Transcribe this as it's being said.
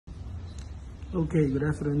Okay, good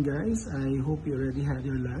afternoon, guys. I hope you already had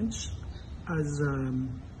your lunch. As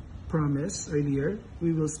promised earlier,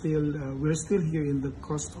 we're still here in the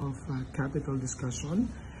cost of capital discussion,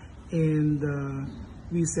 and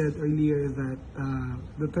we said earlier that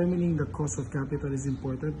determining the cost of capital is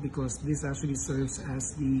important because this actually serves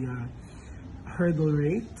as the hurdle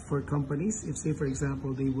rate for companies. If, say, for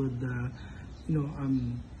example, they would,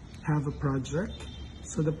 have a project,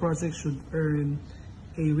 so the project should earn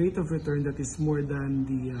a rate of return that is more than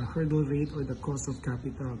the hurdle rate or the cost of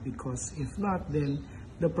capital, because if not, then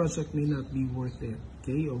the project may not be worth it,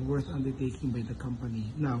 okay, or worth undertaking by the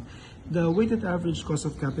company. Now, the weighted average cost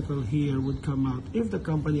of capital here would come out if the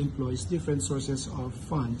company employs different sources of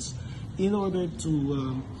funds in order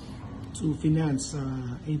to finance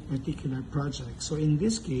a particular project. So in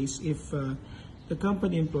this case, if the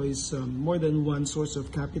company employs more than one source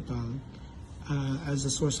of capital as a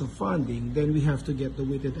source of funding, then we have to get the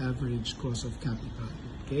weighted average cost of capital,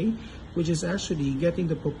 okay, which is actually getting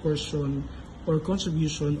the proportion or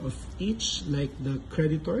contribution of each, like the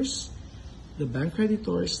creditors, the bank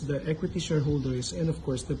creditors, the equity shareholders, and of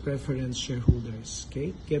course the preference shareholders,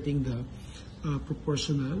 okay, getting the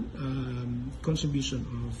proportional contribution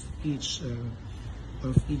of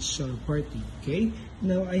each party, okay.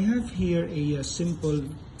 Now I have here a simple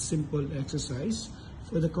exercise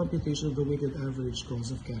for the computation of the weighted average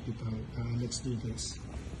cost of capital. Let's do this.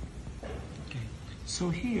 Okay. So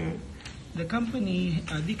here, the company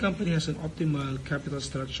has an optimal capital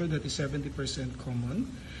structure that is 70%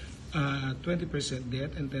 common, 20%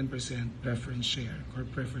 debt, and 10% preference share or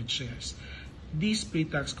preferred shares. This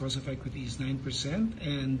pre-tax cost of equity is 9%,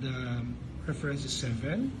 and preference is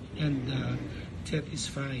 7%, and debt is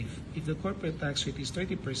 5%. If the corporate tax rate is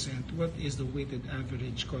 30%, what is the weighted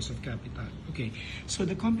average cost of capital? Okay, so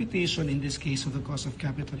the computation in this case of the cost of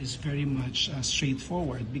capital is very much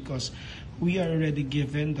straightforward, because we are already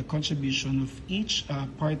given the contribution of each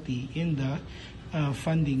party in the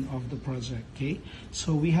funding of the project. Okay,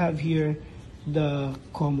 so we have here the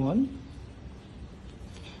common,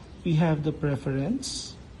 we have the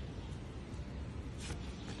preference,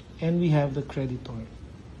 and we have the creditor.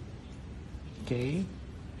 Okay.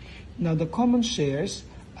 Now the common shares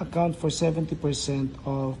account for 70%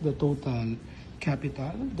 of the total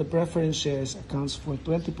capital. The preference shares accounts for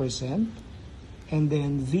 20%, and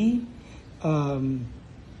then the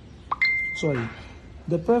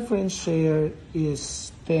preference share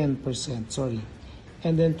is 10%. Sorry,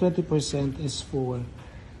 and then 20% is for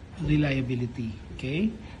reliability.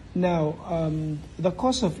 Okay. Now the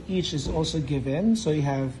cost of each is also given. So you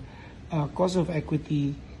have cost of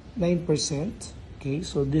equity 9%, okay,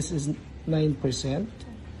 so this is 9%.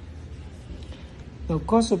 Now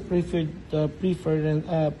cost of preferred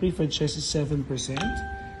shares is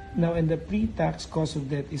 7%. Now, and the pre-tax cost of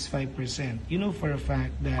debt is 5%. You know for a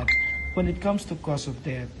fact that when it comes to cost of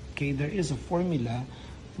debt, okay, there is a formula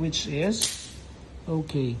which is,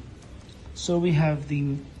 okay, so we have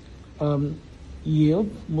the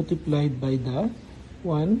yield multiplied by the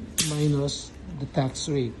 1 minus the tax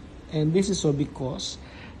rate, and this is so because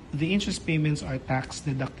the interest payments are tax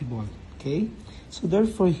deductible, okay? So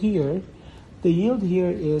therefore here, the yield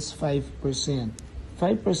here is 5%.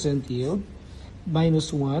 5% yield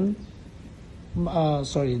minus 1,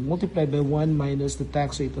 multiplied by 1 minus the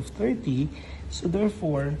tax rate of 30. So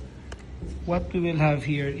therefore, what we will have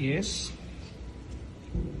here is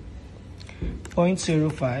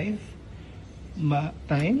 0.05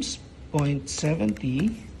 times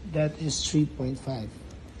 0.70, that is 3.5.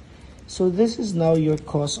 So this is now your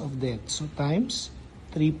cost of debt. So times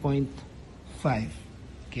 3.5.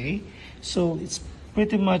 Okay. So it's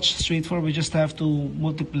pretty much straightforward. We just have to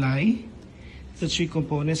multiply the three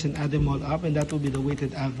components and add them all up, and that will be the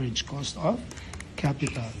weighted average cost of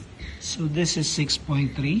capital. So this is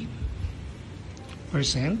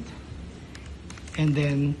 6.3%, and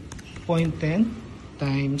then 0.10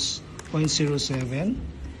 times 0.07,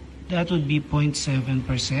 that would be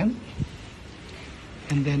 0.7%.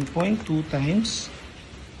 And then 0.2 times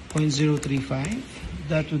 0.035,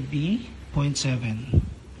 that would be 0.7%.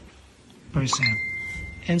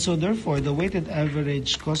 And so therefore, the weighted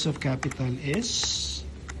average cost of capital is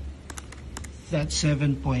that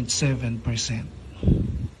 7.7%.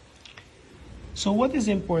 So what is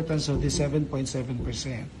the importance of the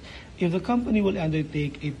 7.7%? If the company will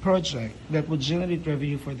undertake a project that would generate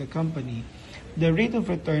revenue for the company, the rate of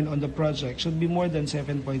return on the project should be more than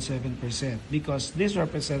 7.7%, because this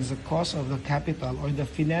represents the cost of the capital or the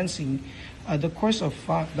financing, the cost of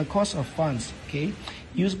funds, okay,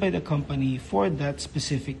 used by the company for that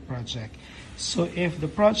specific project. So if the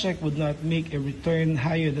project would not make a return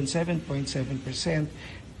higher than 7.7%,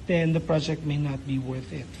 then the project may not be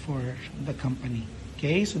worth it for the company.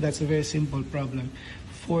 Okay, so that's a very simple problem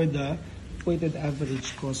for the weighted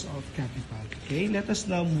average cost of capital. Okay, let us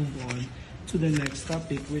now move on to the next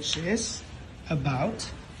topic, which is about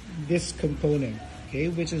this component, okay,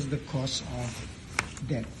 which is the cost of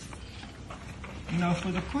debt. Now,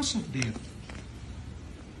 for the cost of debt,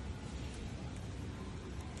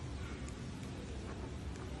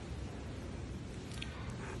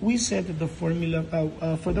 we said that the formula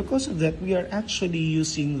for the cost of debt, we are actually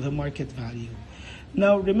using the market value.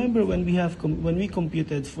 Now, remember when we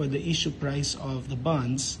computed for the issue price of the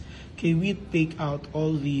bonds, okay, we take out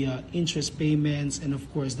all the interest payments and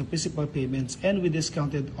of course the principal payments, and we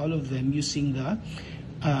discounted all of them using the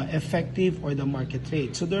effective or the market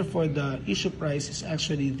rate. So therefore, the issue price is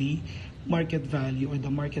actually the market value or the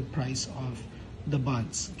market price of the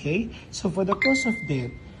bonds. Okay, so for the cost of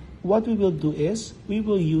debt, what we will do is we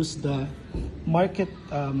will use the market,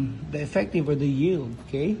 the effective or the yield,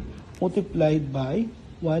 okay, multiplied by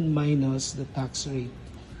 1 minus the tax rate.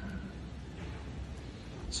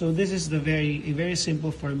 So this is a very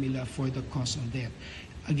simple formula for the cost of debt.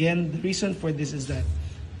 Again, the reason for this is that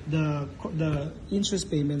the interest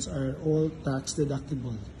payments are all tax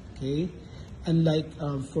deductible. Okay, unlike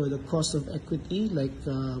for the cost of equity, like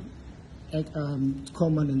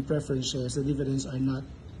common and preference shares, the dividends are not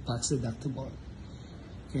tax deductible.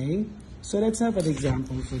 Okay, so let's have an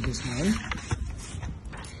example for this one.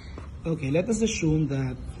 Okay, let us assume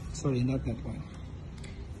that, sorry, not that one.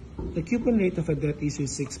 The coupon rate of a debt issue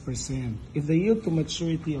is 6%. If the yield to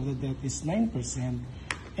maturity of the debt is 9%,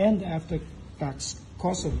 and the after-tax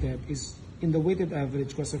cost of debt is in the weighted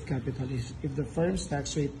average cost of capital if the firm's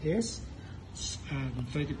tax rate is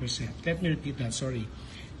 30%. Let me repeat that, sorry.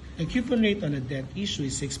 The coupon rate on a debt issue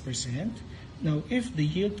is 6%. Now, if the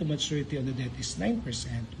yield to maturity on the debt is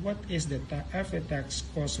 9%, what is the after-tax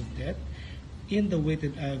cost of debt in the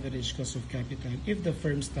weighted average cost of capital if the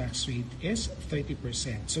firm's tax rate is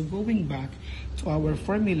 30%? So going back to our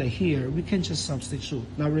formula here, we can just substitute.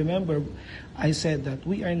 Now remember, I said that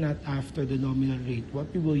we are not after the nominal rate.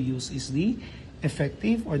 What we will use is the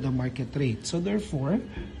effective or the market rate. So therefore,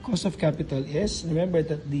 cost of capital is, remember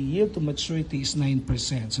that the yield to maturity is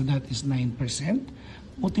 9%. So that is 9%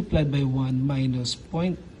 multiplied by 1 minus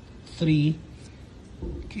 0.3.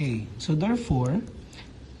 Okay, so therefore,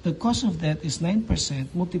 the cost of debt is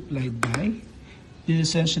 9% multiplied by, this is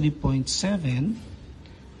essentially 0.7.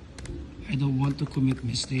 I don't want to commit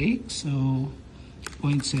mistakes, so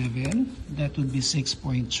 0.7, that would be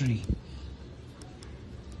 6.3.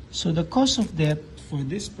 So the cost of debt for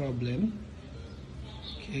this problem,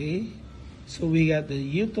 okay, so we got the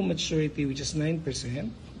yield to maturity, which is 9%,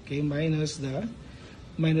 okay,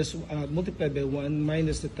 multiplied by 1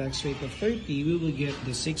 minus the tax rate of 30, we will get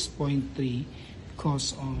the 6.3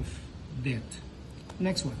 cost of debt.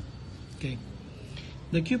 Next one, okay.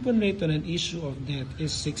 The coupon rate on an issue of debt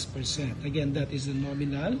is 6%. Again, that is the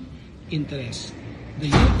nominal interest. The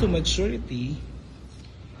yield to maturity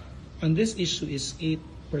on this issue is 8%.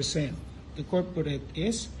 The corporate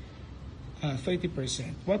is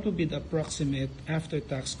 30%. What would be the approximate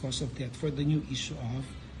after-tax cost of debt for the new issue of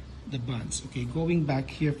the bonds? Okay, going back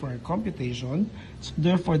here for our computation, so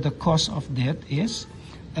therefore the cost of debt is,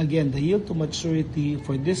 again, the yield to maturity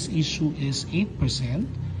for this issue is 8%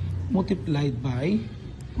 multiplied by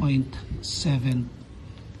 0.7.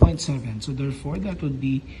 So therefore, that would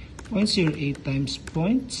be 0.08 times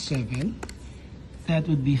 0.7. That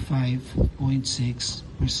would be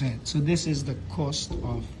 5.6%. So this is the cost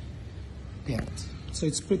of debt. So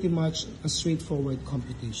it's pretty much a straightforward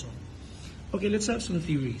computation. Okay, let's have some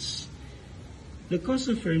theories. The cost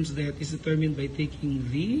of firm's debt is determined by taking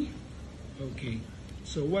the, okay,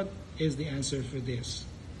 so what is the answer for this?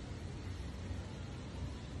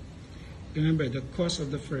 Remember, the cost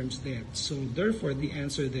of the firm's debt. So therefore, the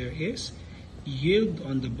answer there is yield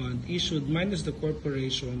on the bond issued minus the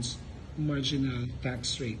corporation's marginal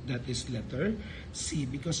tax rate. That is letter C.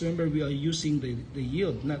 Because remember, we are using the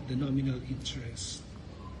yield, not the nominal interest.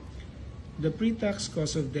 The pre-tax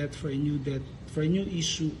cost of debt for a new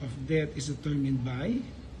issue of debt is determined by,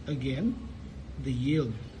 again, the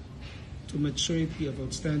yield to maturity of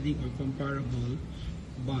outstanding or comparable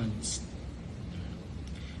bonds.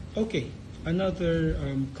 Okay, another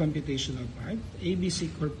computational part. ABC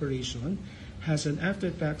Corporation has an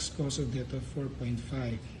after-tax cost of debt of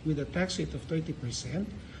 4.5 with a tax rate of 30%.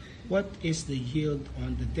 What is the yield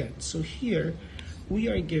on the debt? So here we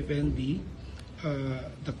are given the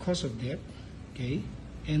cost of debt, okay,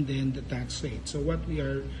 and then the tax rate. So what we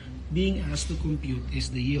are being asked to compute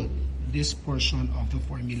is the yield, this portion of the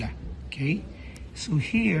formula. Okay, so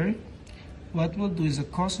here what we'll do is the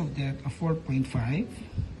cost of debt of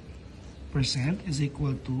 4.5% is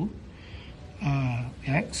equal to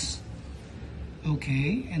X.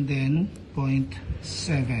 Okay, and then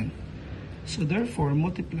 0.7. So therefore,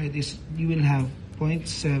 multiply this, you will have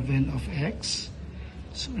 0.7 of X.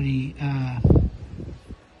 Sorry,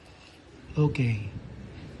 okay.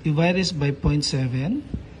 Divide this by 0.7.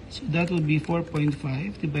 So that will be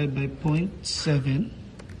 4.5 divided by 0.7.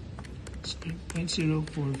 Sorry,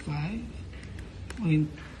 0.045.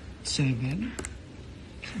 0.7.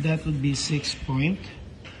 So that would be 6.4.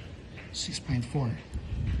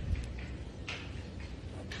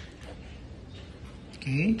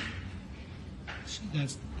 Okay, so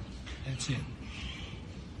that's it.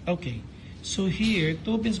 Okay, so here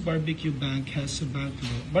Tobin's Barbecue Bank has a bank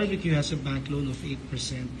loan of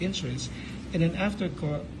 8% interest and an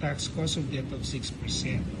after-tax cost of debt of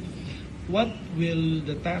 6%. What will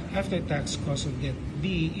the after-tax cost of debt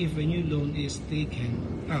be if a new loan is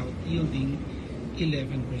taken out yielding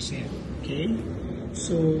 11%? Okay,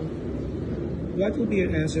 so what will be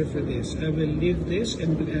your answer for this? I will leave this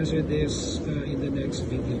and will answer this in the next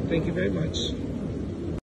video. Thank you very much.